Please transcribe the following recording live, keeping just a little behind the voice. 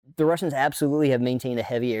the Russians absolutely have maintained a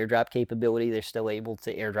heavy airdrop capability. They're still able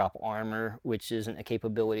to airdrop armor, which isn't a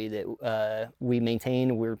capability that we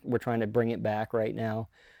maintain. We're trying to bring it back right now.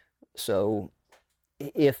 So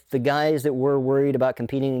if the guys that we're worried about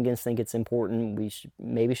competing against think it's important, we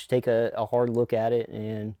maybe should take a hard look at it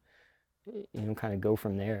and kind of go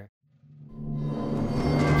from there.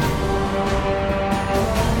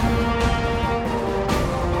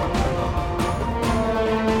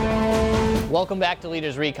 Welcome back to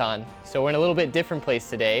Leaders Recon. So we're in a little bit different place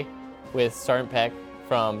today with Sergeant Peck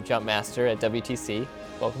from Jumpmaster at WTC.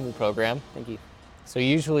 Welcome to the program. Thank you. So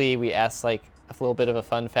usually we ask like a little bit of a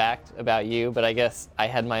fun fact about you, but I guess I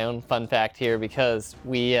had my own fun fact here because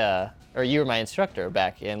you were my instructor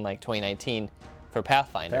back in like 2019 for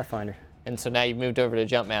Pathfinder. Pathfinder. And so now you've moved over to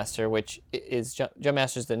Jumpmaster, which is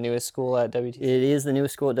Jumpmaster's the newest school at WTC? It is the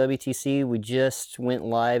newest school at WTC. We just went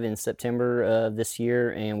live in September of this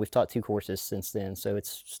year, and we've taught 2 courses since then. So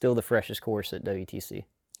it's still the freshest course at WTC.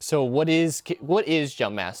 So what is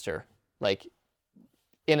Jumpmaster, like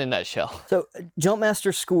in a nutshell? So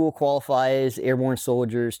Jumpmaster School qualifies airborne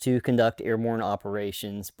soldiers to conduct airborne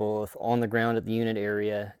operations, both on the ground at the unit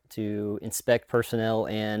area, to inspect personnel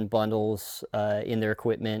and bundles in their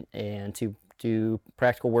equipment, and to do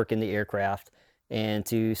practical work in the aircraft, and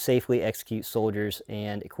to safely execute soldiers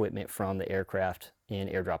and equipment from the aircraft in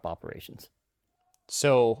airdrop operations.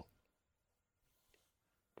 So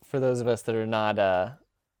for those of us that are not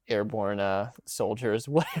airborne soldiers,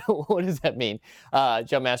 what does that mean?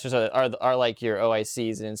 Jumpmasters are like your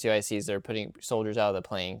OICs and NCOICs that are putting soldiers out of the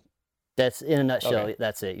plane. That's in a nutshell. Okay.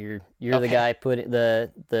 That's it. You're the guy putting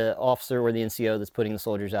the officer or the NCO that's putting the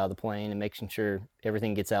soldiers out of the plane and making sure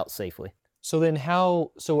everything gets out safely. So then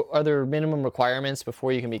are there minimum requirements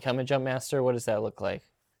before you can become a Jumpmaster? What does that look like?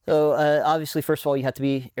 So obviously, first of all, you have to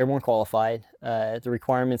be airborne qualified. The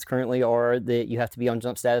requirements currently are that you have to be on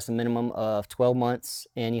jump status a minimum of 12 months,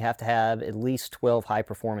 and you have to have at least 12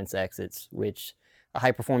 high-performance exits, which a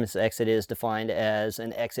high-performance exit is defined as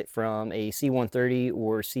an exit from a C-130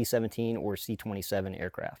 or C-17 or C-27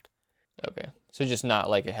 aircraft. Okay, so just not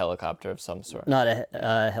like a helicopter of some sort? Not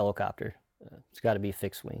a helicopter. It's got to be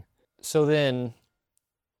fixed wing. So then,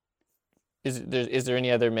 is there any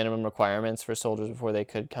other minimum requirements for soldiers before they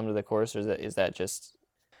could come to the course, or is that just?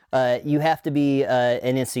 You have to be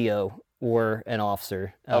an NCO or an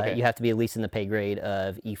officer. Okay. You have to be at least in the pay grade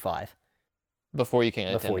of E5 before you can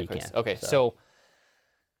attend the course. Okay, so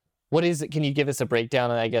what is it? Can you give us a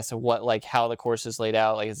breakdown, I guess, of how the course is laid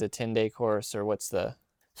out? Like, is it a 10-day course, or what's the?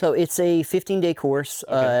 So it's a 15-day course.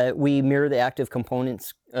 Okay. We mirror the active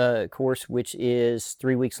components course, which is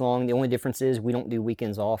 3 weeks long. The only difference is we don't do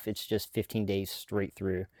weekends off. It's just 15 days straight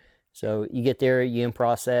through. So you get there, you in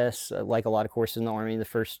process, like a lot of courses in the Army, the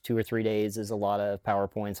first 2 or 3 days is a lot of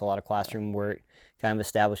PowerPoints, a lot of classroom work, kind of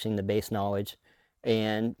establishing the base knowledge.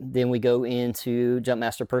 And then we go into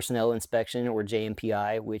Jumpmaster Personnel Inspection, or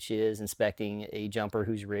JMPI, which is inspecting a jumper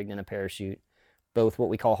who's rigged in a parachute. Both what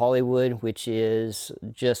we call Hollywood, which is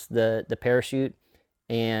just the parachute,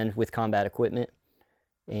 and with combat equipment.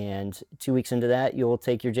 And 2 weeks into that, you'll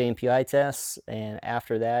take your JMPI tests, and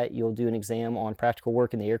after that, you'll do an exam on practical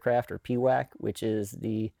work in the aircraft, or PWAC, which is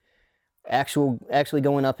the actually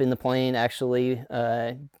going up in the plane, actually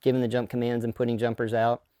giving the jump commands and putting jumpers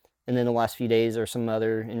out. And then the last few days are some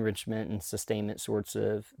other enrichment and sustainment sorts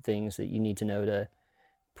of things that you need to know to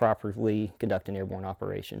properly conduct an airborne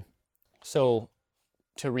operation. So,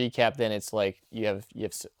 to recap, then it's like you have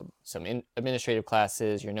some administrative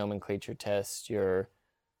classes, your nomenclature test, your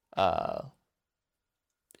that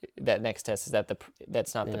next test, is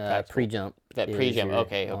that's not the practical pre-jump. That pre-jump,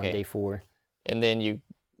 okay. On day 4. And then you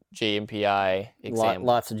JMPI exam.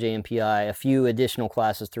 Lots of JMPI, a few additional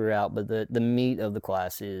classes throughout, but the meat of the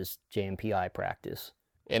class is JMPI practice.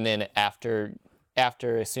 And then after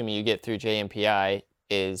assuming you get through JMPI,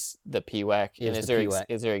 is the PWAC. And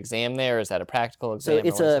is there exam there, or is that a practical exam? So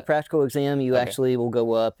it's a practical exam. You actually will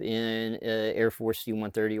go up in Air Force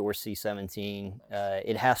C-130 or C-17.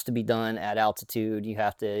 It has to be done at altitude. You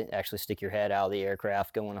have to actually stick your head out of the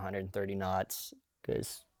aircraft going 130 knots,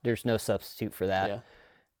 because there's no substitute for that. Yeah.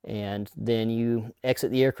 And then you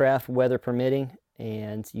exit the aircraft, weather permitting,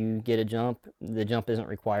 and you get a jump. The jump isn't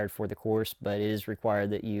required for the course, but it is required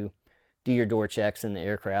that you do your door checks in the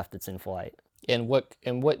aircraft that's in flight. And what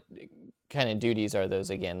kind of duties are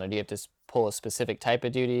those again? Or do you have to pull a specific type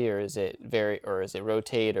of duty, or is it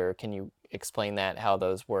rotate, or can you explain how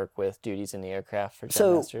those work with duties in the aircraft for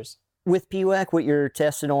Jumpmasters? So with PWAC, what you're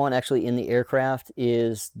tested on actually in the aircraft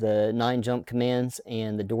is the 9 jump commands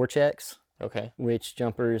and the door checks. Okay. Which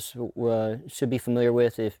jumpers should be familiar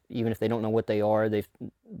with, even if they don't know what they are.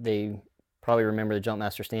 They probably remember the jump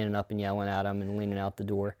master standing up and yelling at them and leaning out the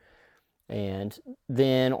door. And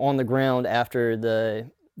then on the ground after the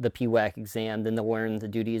PWAC exam, then they'll learn the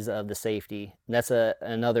duties of the safety. And that's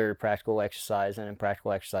another practical exercise and a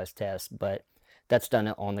practical exercise test, but that's done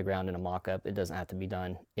on the ground in a mock-up. It doesn't have to be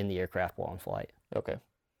done in the aircraft while in flight. Okay.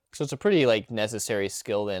 So it's a pretty like necessary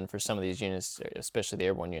skill then for some of these units, especially the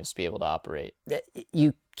airborne units, to be able to operate.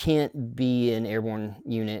 You can't be an airborne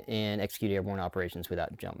unit and execute airborne operations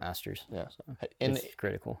without jump masters. Yeah. So and it's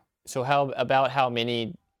critical. So how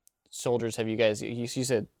many soldiers have you guys, you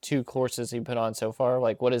said 2 courses you put on so far?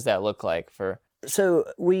 Like, what does that look like for? So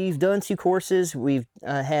we've done 2 courses. We've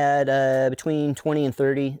had between 20 and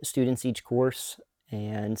 30 students each course,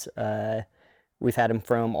 and we've had them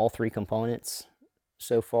from all 3 components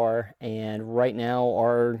so far. And right now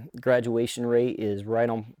our graduation rate is right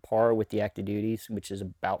on par with the active duties, which is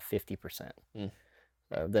about 50%.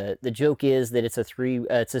 The joke is that it's a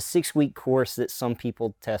 6-week course that some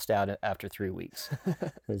people test out after 3 weeks.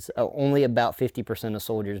 Because only about 50% of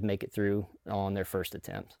soldiers make it through on their first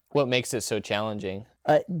attempt. What makes it so challenging?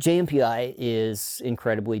 JMPI is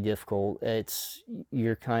incredibly difficult.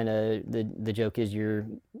 You're kind of, the joke is you're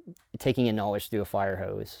taking in knowledge through a fire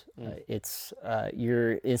hose.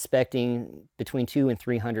 You're inspecting between 200 and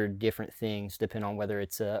 300 different things, depending on whether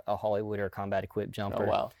it's a Hollywood or a combat equipped jumper.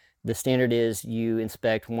 Oh, wow. The standard is you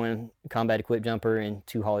inspect 1 combat equipped jumper and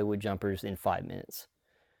 2 Hollywood jumpers in 5 minutes.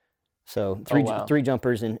 So 3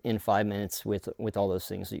 jumpers in 5 minutes with all those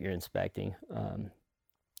things that you're inspecting.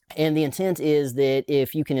 And the intent is that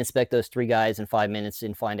if you can inspect those 3 guys in 5 minutes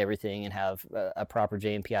and find everything and have a proper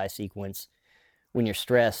JMPI sequence, when you're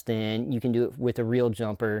stressed, then you can do it with a real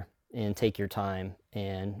jumper and take your time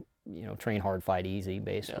and, train hard, fight easy,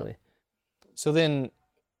 basically. Yeah. So then,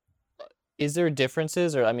 is there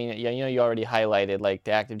differences, or you already highlighted like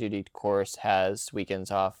the active duty course has weekends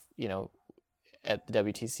off. At the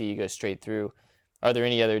WTC you go straight through. Are there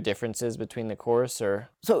any other differences between the course, or?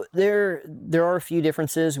 So there are a few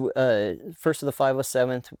differences. First of the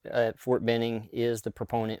 507th at Fort Benning is the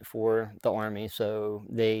proponent for the Army, so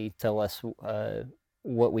they tell us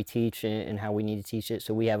what we teach and how we need to teach it.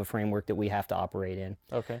 So we have a framework that we have to operate in.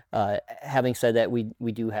 Okay. Having said that, we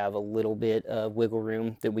do have a little bit of wiggle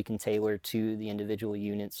room that we can tailor to the individual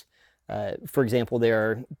units. For example, there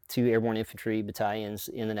are 2 airborne infantry battalions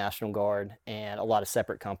in the National Guard and a lot of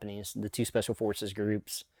separate companies, the 2 special forces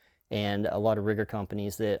groups and a lot of rigger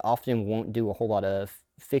companies that often won't do a whole lot of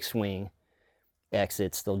fixed wing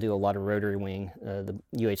exits. They'll do a lot of rotary wing, the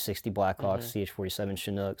UH-60 Blackhawks, CH-47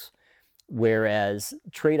 Chinooks. Whereas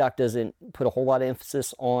TRADOC doesn't put a whole lot of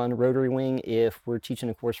emphasis on rotary wing. If we're teaching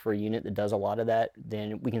a course for a unit that does a lot of that,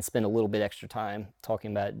 then we can spend a little bit extra time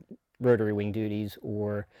talking about rotary wing duties.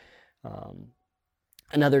 Or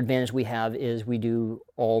another advantage we have is we do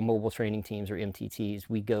all mobile training teams, or MTTs.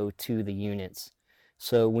 We go to the units.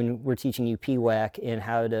 So when we're teaching you PWAC and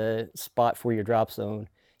how to spot for your drop zone,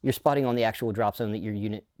 you're spotting on the actual drop zone that your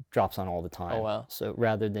unit drops on all the time. Oh, wow. So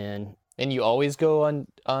rather than... And you always go on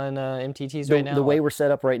MTTs right now? The way we're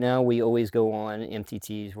set up right now, we always go on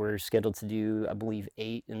MTTs. We're scheduled to do, I believe,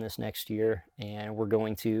 8 in this next year. And we're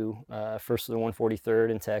going to first of the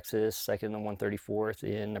 143rd in Texas, second of the 134th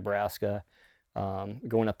in Nebraska,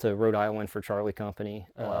 going up to Rhode Island for Charlie Company,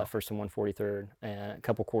 first and 143rd, and a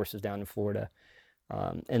couple courses down in Florida.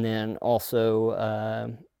 And then also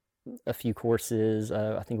a few courses.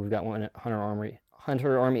 I think we've got one at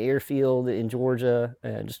Hunter Army Airfield in Georgia,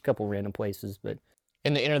 just a couple random places. But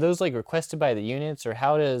and are those like requested by the units, or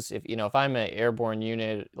how does, if I'm an airborne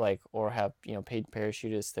unit, or have paid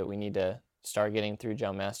parachutists that we need to start getting through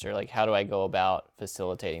Jump Master, how do I go about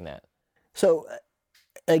facilitating that? So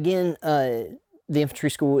again, the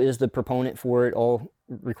infantry school is the proponent for it. All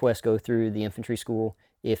requests go through the infantry school.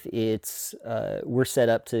 If it's we're set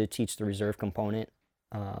up to teach the reserve component.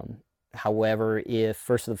 However, if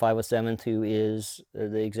first of the 507th, who is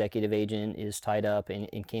the executive agent, is tied up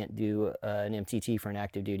and can't do an MTT for an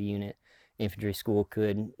active duty unit, infantry school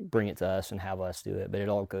could bring it to us and have us do it, but it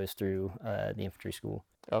all goes through the infantry school.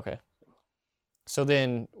 Okay. So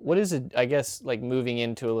then what is it, I guess, moving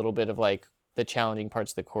into a little bit of the challenging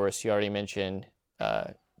parts of the course? You already mentioned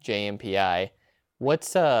JMPI. What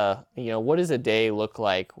does a day look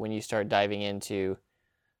like when you start diving into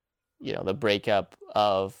the breakup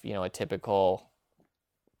of, a typical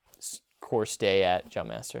course day at Jump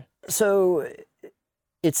Master? So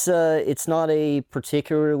it's not a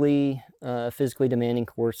particularly physically demanding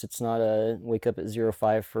course. It's not a wake up at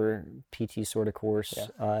 05 for PT sort of course.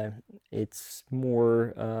 Yeah. It's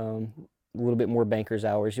more, a little bit more banker's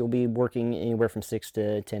hours. You'll be working anywhere from 6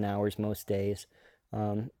 to 10 hours most days.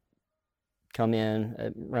 come in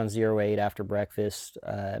at around 08 after breakfast.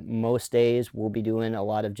 Most days we'll be doing a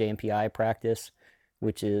lot of JMPI practice,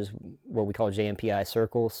 which is what we call JMPI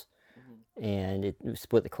circles. And it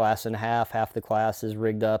split the class in half. Half the class is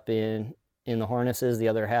rigged up in the harnesses. The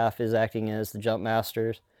other half is acting as the jump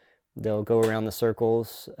masters. They'll go around the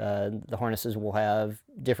circles. The harnesses will have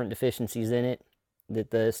different deficiencies in it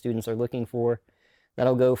that the students are looking for.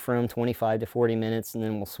 That'll go from 25 to 40 minutes, and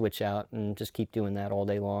then we'll switch out and just keep doing that all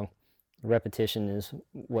day long. Repetition is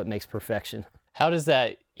what makes perfection. How does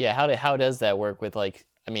that, how does that work with, like,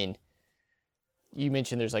 I mean, you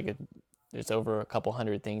mentioned there's over a couple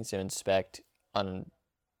hundred things to inspect on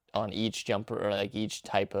each jumper, or like each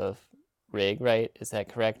type of rig, right? Is that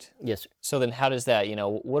correct? Yes, sir. So then how does that,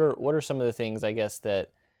 what are some of the things, I guess,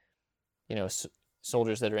 that,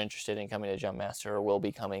 soldiers that are interested in coming to Jump Master or will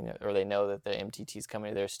be coming, or they know that the MTT is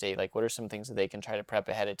coming to their state, like what are some things that they can try to prep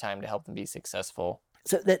ahead of time to help them be successful?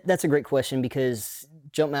 So that's a great question, because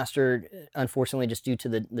Jump Master, unfortunately, just due to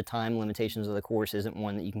the time limitations of the course, isn't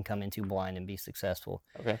one that you can come into blind and be successful.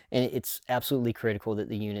 Okay. And it's absolutely critical that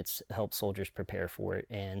the units help soldiers prepare for it,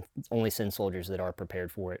 and only send soldiers that are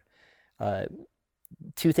prepared for it.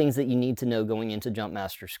 Two things that you need to know going into Jump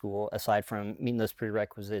Master School, aside from meeting those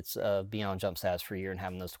prerequisites of being on jump stats for a year and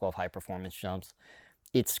having those 12 high performance jumps,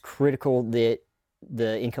 it's critical that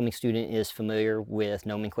the incoming student is familiar with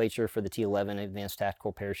nomenclature for the T11 Advanced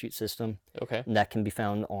Tactical Parachute System. Okay. And that can be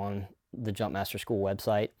found on the Jump Master School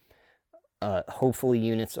website. Hopefully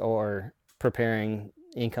units are preparing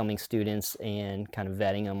incoming students and kind of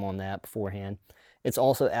vetting them on that beforehand. It's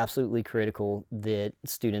also absolutely critical that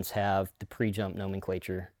students have the pre-jump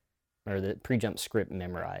nomenclature, or the pre-jump script,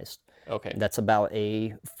 memorized. Okay. That's about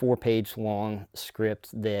a 4-page long script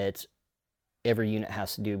that every unit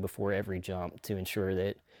has to do before every jump to ensure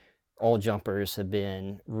that all jumpers have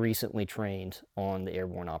been recently trained on the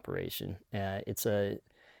airborne operation. It's a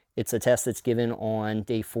test that's given on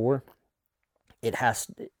day 4.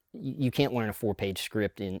 You can't learn a 4-page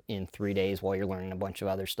script in 3 days while you're learning a bunch of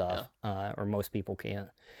other stuff, or most people can't.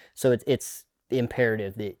 So it's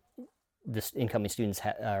imperative that the incoming students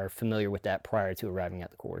are familiar with that prior to arriving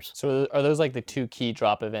at the course. So are those like the 2 key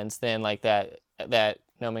drop events then, like that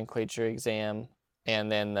nomenclature exam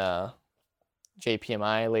and then the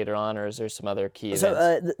JPMI later on, or is there some other key events?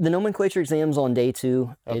 So the nomenclature exam's on day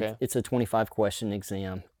 2. Okay. It's a 25-question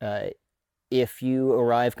exam. If you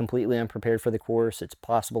arrive completely unprepared for the course, it's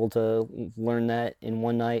possible to learn that in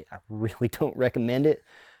one night. I really don't recommend it.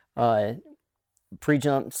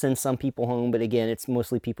 Pre-jump sends some people home, but again, it's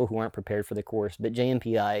mostly people who aren't prepared for the course. But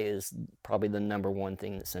JMPI is probably the #1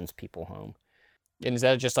 thing that sends people home. And is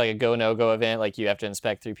that just like a go, no-go event? Like you have to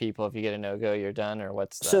inspect 3 people. If you get a no-go, you're done? Or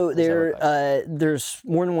what's that? So there's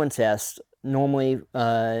more than one test. Normally,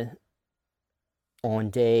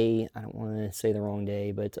 on day, I don't want to say the wrong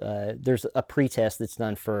day, but there's a pre-test that's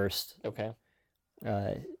done first. Okay.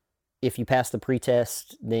 If you pass the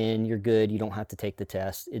pre-test, then you're good. You don't have to take the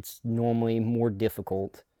test. It's normally more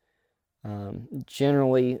difficult.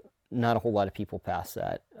 Generally, not a whole lot of people pass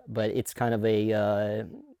that, but it's kind of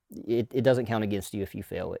it doesn't count against you if you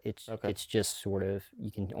fail it. It's just sort of,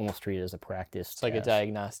 you can almost treat it as a practice It's like test. a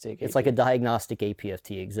diagnostic. It's like a diagnostic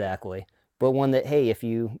APFT, exactly. But one that, hey, if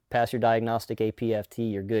you pass your diagnostic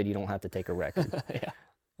APFT, you're good. You don't have to take a record.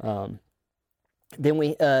 Yeah. Then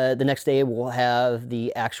the next day we'll have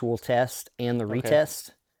the actual test and the retest,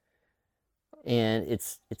 and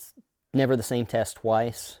it's never the same test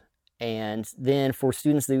twice. And then for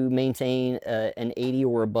students who maintain an 80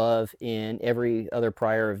 or above in every other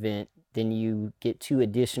prior event, then you get 2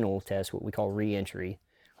 additional tests, what we call re-entry.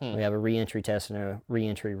 We have a re-entry test and a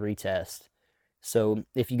re-entry retest. So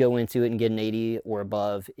if you go into it and get an 80 or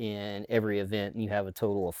above in every event, you have a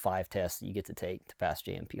total of 5 tests that you get to take to pass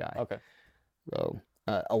JMPI. Okay. So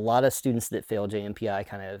a lot of students that fail JMPI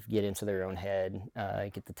kind of get into their own head,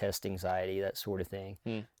 get the test anxiety, that sort of thing.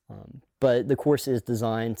 But the course is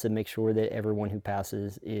designed to make sure that everyone who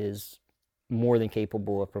passes is more than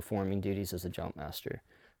capable of performing duties as a jump master.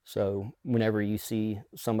 So whenever you see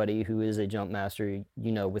somebody who is a jump master,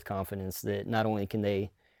 you know with confidence that not only can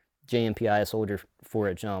they JMPI a soldier for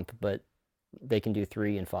a jump, but they can do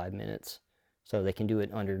 3 in 5 minutes. So they can do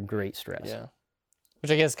it under great stress. Yeah.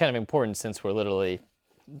 Which I guess is kind of important, since we're literally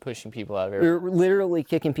pushing people out of aircraft. They're literally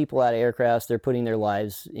kicking people out of aircrafts. They're putting their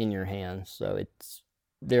lives in your hands. So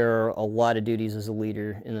there are a lot of duties as a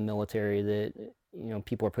leader in the military that,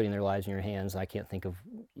 people are putting their lives in your hands. I can't think of,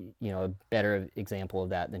 a better example of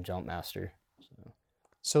that than Jump Master.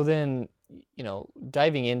 So then,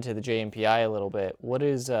 diving into the JMPI a little bit, what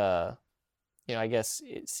is, I guess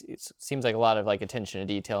it seems like a lot of like attention to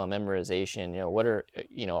detail and memorization. What are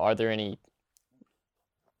there any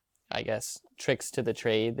I guess, tricks to the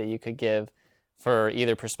trade that you could give for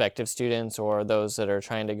either prospective students or those that are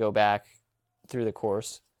trying to go back through the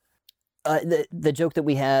course? The joke that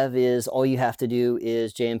we have is all you have to do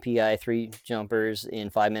is JMPI 3 jumpers in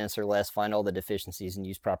 5 minutes or less, find all the deficiencies, and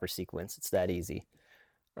use proper sequence. It's that easy.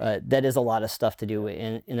 That is a lot of stuff to do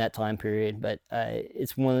in that time period, but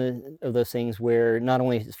it's one of those things where not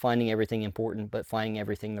only is finding everything important, but finding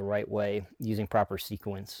everything the right way, using proper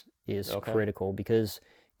sequence is critical, because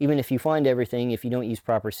even if you find everything, if you don't use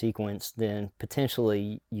proper sequence, then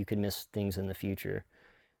potentially you could miss things in the future.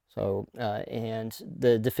 So, and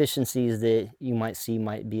the deficiencies that you might see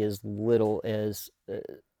might be as little as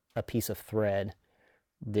a piece of thread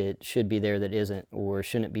that should be there that isn't, or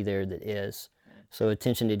shouldn't be there that is. So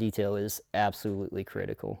attention to detail is absolutely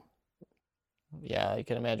critical. Yeah, I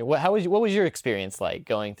can imagine. What was your experience like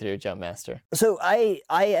going through Jumpmaster? So I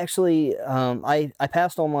actually I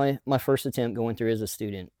passed on my first attempt going through as a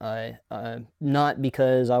student. Not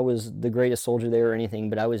because I was the greatest soldier there or anything,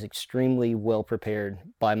 but I was extremely well prepared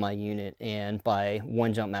by my unit and by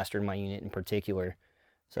one Jumpmaster in my unit in particular.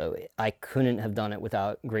 So I couldn't have done it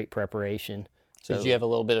without great preparation. So did you have a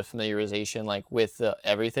little bit of familiarization like with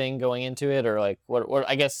everything going into it, or like what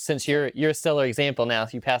I guess since you're a stellar example now,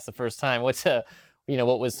 if you passed the first time, what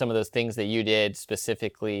was some of those things that you did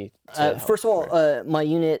specifically to first of all, my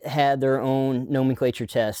unit had their own nomenclature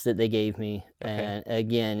test that they gave me, and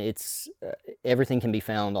again, it's everything can be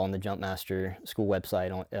found on the Jumpmaster school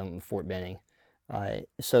website on Fort Benning.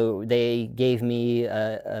 So they gave me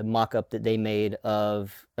a mock-up that they made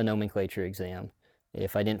of a nomenclature exam.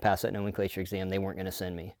 If I didn't pass that nomenclature exam, they weren't going to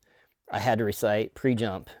send me. I had to recite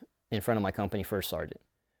pre-jump in front of my company first sergeant.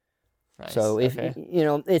 Nice. So if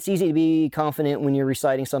it's easy to be confident when you're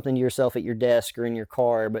reciting something to yourself at your desk or in your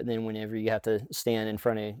car, but then whenever you have to stand in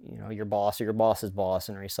front of your boss or your boss's boss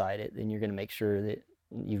and recite it, then you're going to make sure that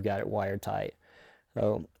you've got it wired tight.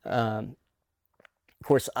 So of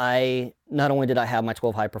course, I not only did I have my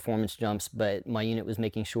 12 high performance jumps, but my unit was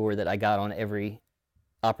making sure that I got on every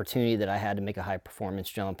opportunity that I had to make a high performance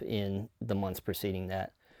jump in the months preceding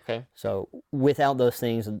that. Okay. So without those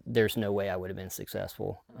things, there's no way I would have been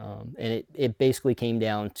successful. And it basically came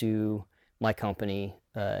down to my company,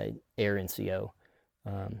 Air NCO.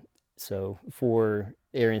 So for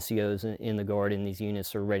Air NCOs in the Guard in these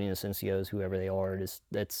units, or readiness NCOs, whoever they are,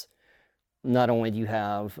 that's not only do you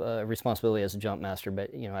have responsibility as a jump master,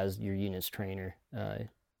 but as your unit's trainer.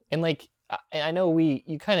 And like, I know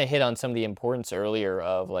you kind of hit on some of the importance earlier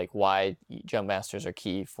of like why jump masters are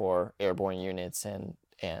key for airborne units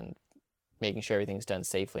and making sure everything's done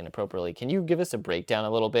safely and appropriately. Can you give us a breakdown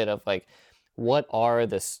a little bit of like what are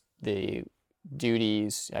the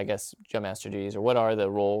duties, I guess jump master duties, or what are the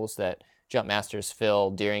roles that jump masters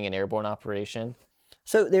fill during an airborne operation?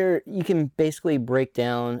 So you can basically break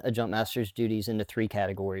down a jump master's duties into 3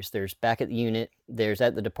 categories. There's back at the unit, there's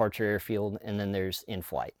at the departure airfield, and then there's in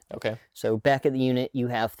flight. Okay. So back at the unit, you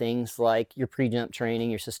have things like your pre-jump training,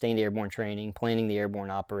 your sustained airborne training, planning the airborne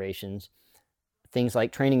operations, things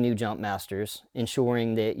like training new jump masters,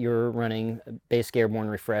 ensuring that you're running a basic airborne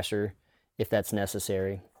refresher if that's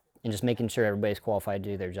necessary, and just making sure everybody's qualified to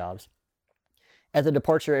do their jobs. At the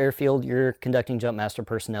departure airfield, you're conducting jump master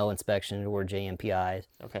personnel inspection, or JMPIs.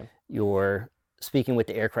 Okay. You're speaking with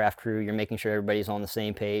the aircraft crew. You're making sure everybody's on the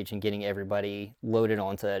same page and getting everybody loaded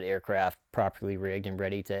onto that aircraft, properly rigged and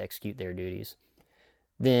ready to execute their duties.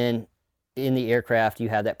 Then in the aircraft, you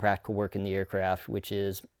have that practical work in the aircraft, which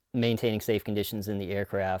is maintaining safe conditions in the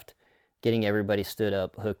aircraft, getting everybody stood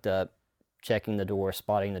up, hooked up, checking the door,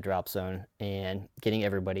 spotting the drop zone, and getting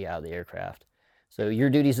everybody out of the aircraft. So your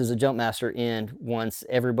duties as a jump master end once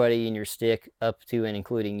everybody in your stick, up to and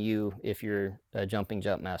including you, if you're a jumping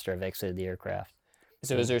jump master, have exited the aircraft.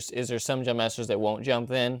 So is there some jump masters that won't jump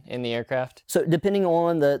then in the aircraft? So depending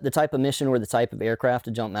on the type of mission or the type of aircraft,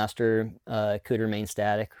 a jump master could remain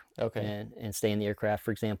static. Okay. And stay in the aircraft.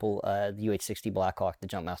 For example, the UH-60 Blackhawk, the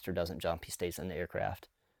jump master doesn't jump; he stays in the aircraft.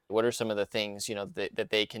 What are some of the things that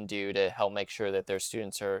they can do to help make sure that their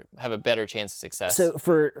students have a better chance of success? So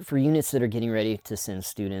for units that are getting ready to send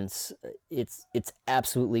students, it's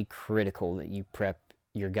absolutely critical that you prep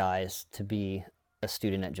your guys to be a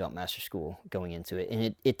student at Jump Master School going into it.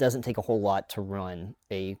 And it doesn't take a whole lot to run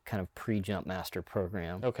a kind of pre-Jump Master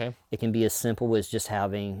program. Okay. It can be as simple as just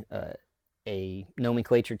having a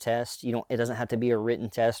nomenclature test. It doesn't have to be a written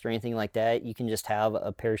test or anything like that. You can just have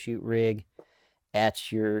a parachute rig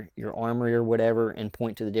at your armory or whatever and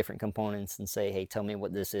point to the different components and say, hey, tell me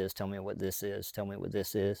what this is, tell me what this is, tell me what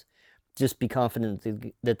this is. Just be confident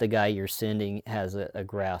that the guy you're sending has a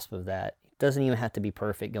grasp of that. It doesn't even have to be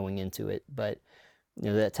perfect going into it, but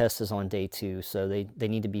That test is on day 2, so they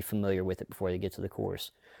need to be familiar with it before they get to the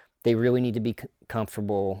course. They really need to be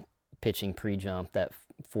comfortable pitching pre-jump, that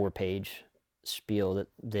 4-page spiel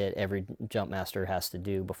that every jump master has to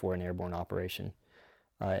do before an airborne operation.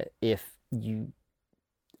 If you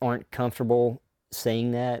aren't comfortable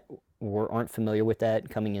saying that or aren't familiar with that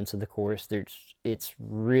coming into the course, it's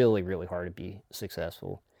really, really hard to be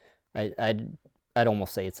successful. I'd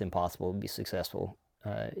almost say it's impossible to be successful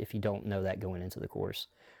if you don't know that going into the course.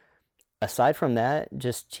 Aside from that,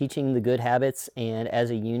 just teaching the good habits, and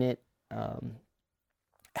as a unit,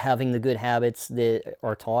 having the good habits that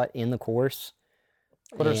are taught in the course.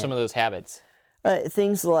 What are some of those habits?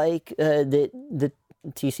 Things like the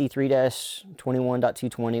TC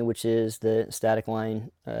 3-21.220, which is the static line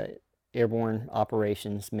airborne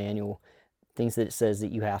operations manual, things that it says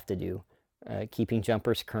that you have to do. Keeping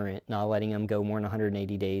jumpers current, not letting them go more than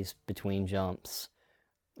 180 days between jumps.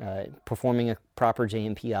 Performing a proper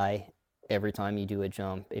JMPI every time you do a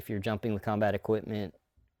jump. If you're jumping with combat equipment,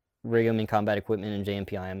 rig them in combat equipment and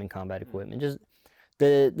JMPI them in combat equipment. Just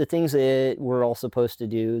the things that we're all supposed to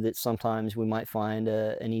do that sometimes we might find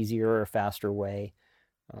an easier or faster way.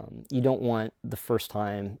 You don't want the first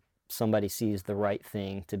time somebody sees the right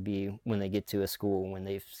thing to be when they get to a school, when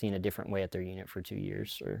they've seen a different way at their unit for 2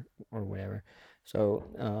 years or whatever.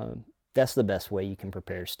 So that's the best way you can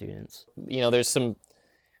prepare students. There's some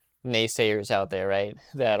naysayers out there, right?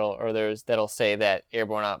 That'll say that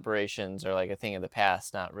airborne operations are like a thing of the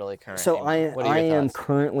past, not really current. So I am thoughts?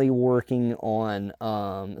 currently working on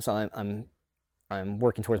I'm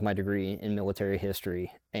working towards my degree in military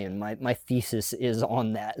history, and my thesis is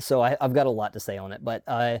on that. So I've got a lot to say on it. But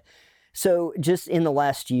so just in the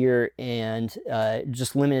last year, and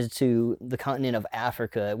just limited to the continent of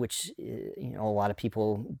Africa, which a lot of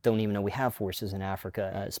people don't even know we have forces in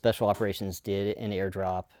Africa. Special Operations did an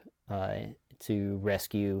airdrop to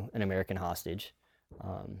rescue an American hostage.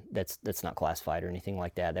 That's not classified or anything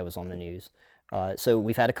like that. That was on the news. So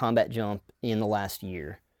we've had a combat jump in the last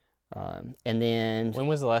year. And then when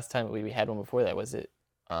was the last time we had one before that? Was it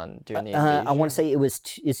during the invasion? I want to say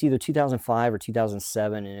it's either 2005 or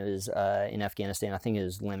 2007, and it was in Afghanistan. I think it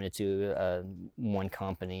was limited to one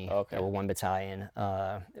company or one battalion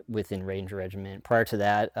within Ranger Regiment. Prior to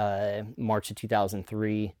that, March of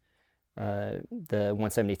 2003, the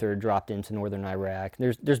 173rd dropped into northern Iraq.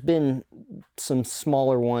 There's been some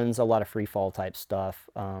smaller ones, a lot of free fall type stuff.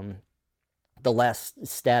 The last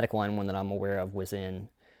static line one that I'm aware of was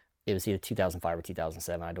it was either 2005 or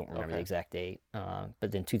 2007. I don't remember the exact date.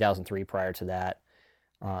 But then 2003, prior to that,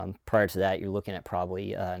 you're looking at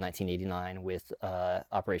probably 1989 with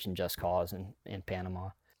Operation Just Cause in Panama.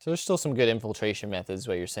 So there's still some good infiltration methods,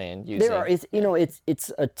 what you're saying. Using. There are.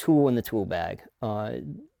 It's a tool in the tool bag.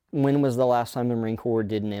 When was the last time the Marine Corps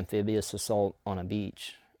did an amphibious assault on a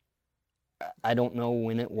beach? I don't know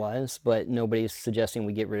when it was, but nobody's suggesting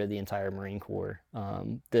we get rid of the entire Marine Corps.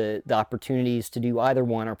 The opportunities to do either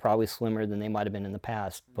one are probably slimmer than they might have been in the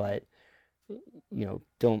past, but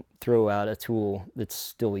don't throw out a tool that's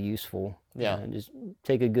still useful. Just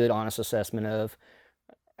take a good, honest assessment of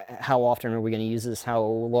how often are we going to use this, how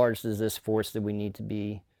large is this force that we need to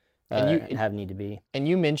be, need to be. And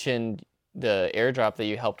you mentioned the airdrop that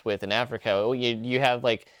you helped with in Africa. You have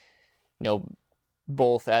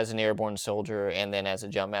both as an airborne soldier and then as a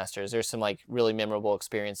jump master. Is there some really memorable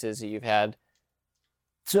experiences that you've had?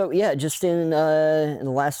 So yeah, just in the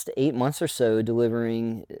last 8 months or so,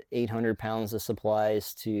 delivering 800 pounds of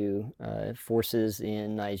supplies to forces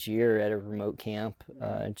in Niger at a remote camp.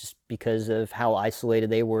 Just because of how isolated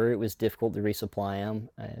they were, it was difficult to resupply them.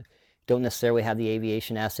 Don't necessarily have the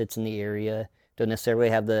aviation assets in the area. Don't necessarily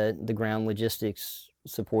have the ground logistics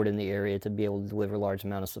support in the area to be able to deliver large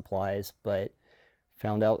amount of supplies, but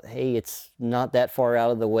found out, hey, it's not that far out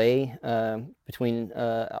of the way between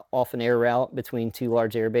off an air route between 2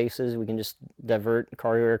 large air bases. We can just divert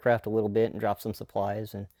cargo aircraft a little bit and drop some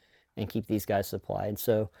supplies and keep these guys supplied.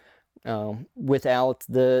 So without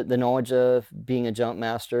the knowledge of being a jump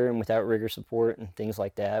master and without rigger support and things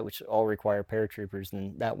like that, which all require paratroopers,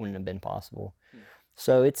 then that wouldn't have been possible.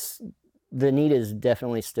 So the need is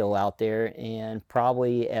definitely still out there, and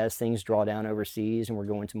probably as things draw down overseas and we're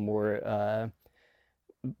going to more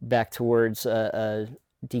back towards a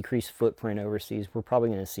decreased footprint overseas, we're probably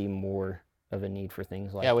going to see more of a need for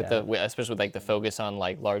things like that. Especially with the focus on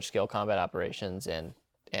large scale combat operations and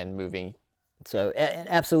moving. So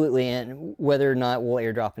absolutely, and whether or not we'll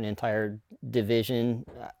airdrop an entire division,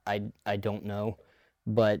 I don't know,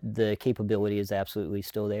 but the capability is absolutely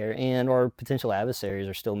still there, and our potential adversaries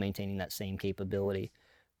are still maintaining that same capability.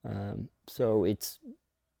 So it's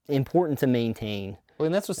important to maintain. Well,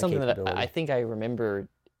 and that's was something that capability. I think I remember,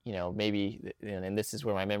 maybe, and this is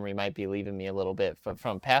where my memory might be leaving me a little bit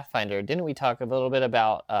from Pathfinder. Didn't we talk a little bit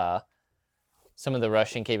about some of the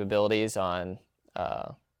Russian capabilities on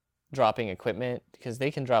dropping equipment? Because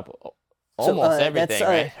they can drop almost everything,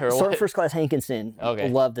 right? Sergeant First Class Hankinson Okay.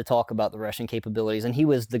 loved to talk about the Russian capabilities, and he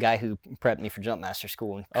was the guy who prepped me for Jumpmaster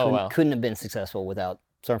School, and couldn't have been successful without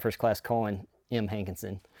Sergeant First Class Colin M.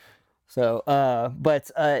 Hankinson. So, but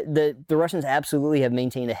the Russians absolutely have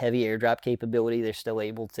maintained a heavy airdrop capability. They're still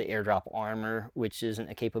able to airdrop armor, which isn't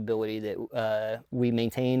a capability that we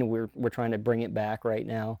maintain. We're trying to bring it back right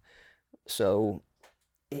now. So,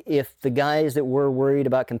 if the guys that we're worried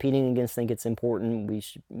about competing against think it's important, we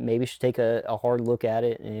maybe should take a hard look at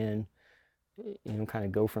it and kind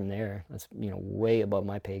of go from there. That's way above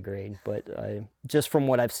my pay grade, but just from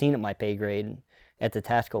what I've seen at my pay grade at the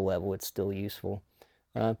tactical level, it's still useful.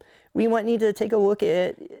 We might need to take a look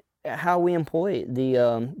at how we employ it.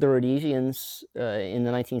 The Rhodesians in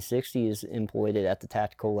the 1960s employed it at the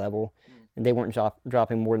tactical level, and they weren't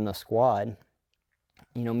dropping more than a squad.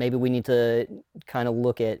 Maybe we need to kind of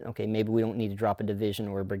look at, okay, maybe we don't need to drop a division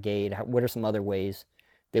or a brigade. What are some other ways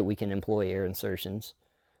that we can employ air insertions?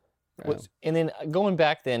 And then going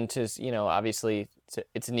back then to, obviously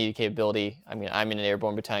it's a needed capability. I mean, I'm in an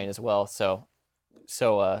airborne battalion as well. So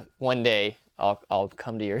one day I'll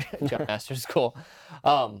come to your Jumpmaster School.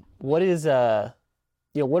 What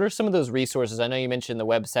are some of those resources? I know you mentioned the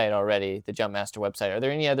website already, the Jumpmaster website. Are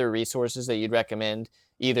there any other resources that you'd recommend,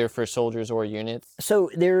 either for soldiers or units?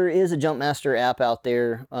 So there is a Jumpmaster app out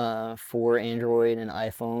there for Android and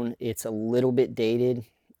iPhone. It's a little bit dated.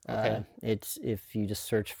 Okay. It's if you just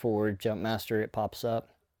search for Jumpmaster, it pops up.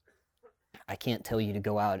 I can't tell you to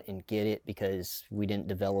go out and get it because we didn't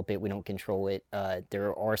develop it. We don't control it.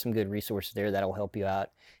 There are some good resources there that'll help you out.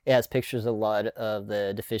 It has pictures of a lot of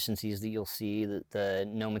the deficiencies that you'll see, the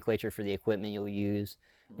nomenclature for the equipment you'll use.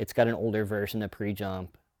 It's got an older version of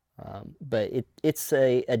pre-jump, but it's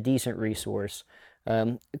a decent resource.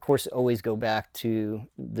 Of course, always go back to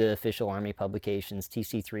the official Army publications.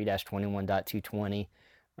 TC 3-21.220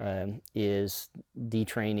 is the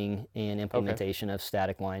training and implementation of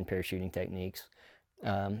static line parachuting techniques.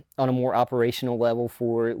 On a more operational level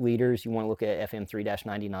for leaders, you want to look at FM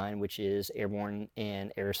 3-99, which is airborne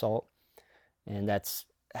and air assault. And that's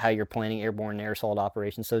how you're planning airborne and air assault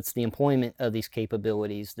operations. So it's the employment of these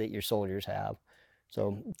capabilities that your soldiers have.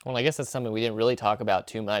 So, well, I guess that's something we didn't really talk about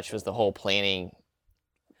too much, was the whole planning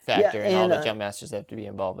factor, and all the Jumpmasters have to be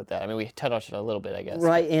involved with that. I mean, we touched on it a little bit, I guess.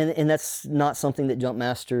 Right, and that's not something that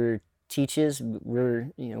Jumpmaster teaches. We're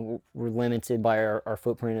limited by our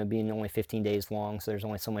footprint of being only 15 days long, so there's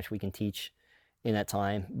only so much we can teach in that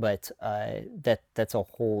time. But that's a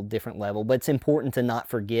whole different level. But it's important to not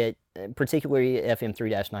forget, particularly FM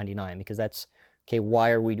 3-99, because that's, okay, why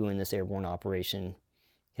are we doing this airborne operation?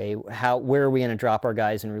 Okay, where are we going to drop our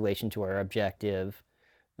guys in relation to our objective?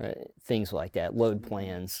 Things like that, load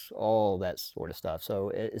plans, all that sort of stuff. So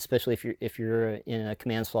especially if you're in a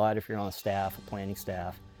command slot, if you're on a staff, a planning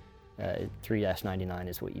staff, 3-99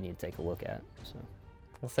 is what you need to take a look at. So.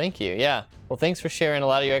 Well, thank you. Yeah. Well, thanks for sharing a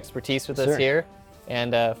lot of your expertise with us here,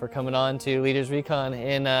 and for coming on to Leaders Recon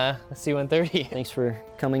in C-130. Thanks for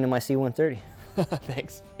coming to my C-130.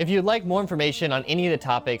 Thanks. If you'd like more information on any of the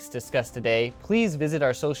topics discussed today, please visit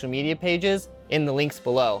our social media pages in the links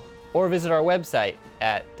below, or visit our website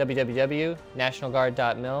at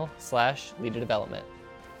www.nationalguard.mil/leaderdevelopment.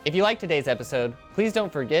 If you liked today's episode, please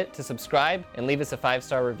don't forget to subscribe and leave us a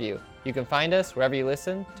 5-star review. You can find us wherever you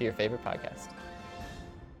listen to your favorite podcast.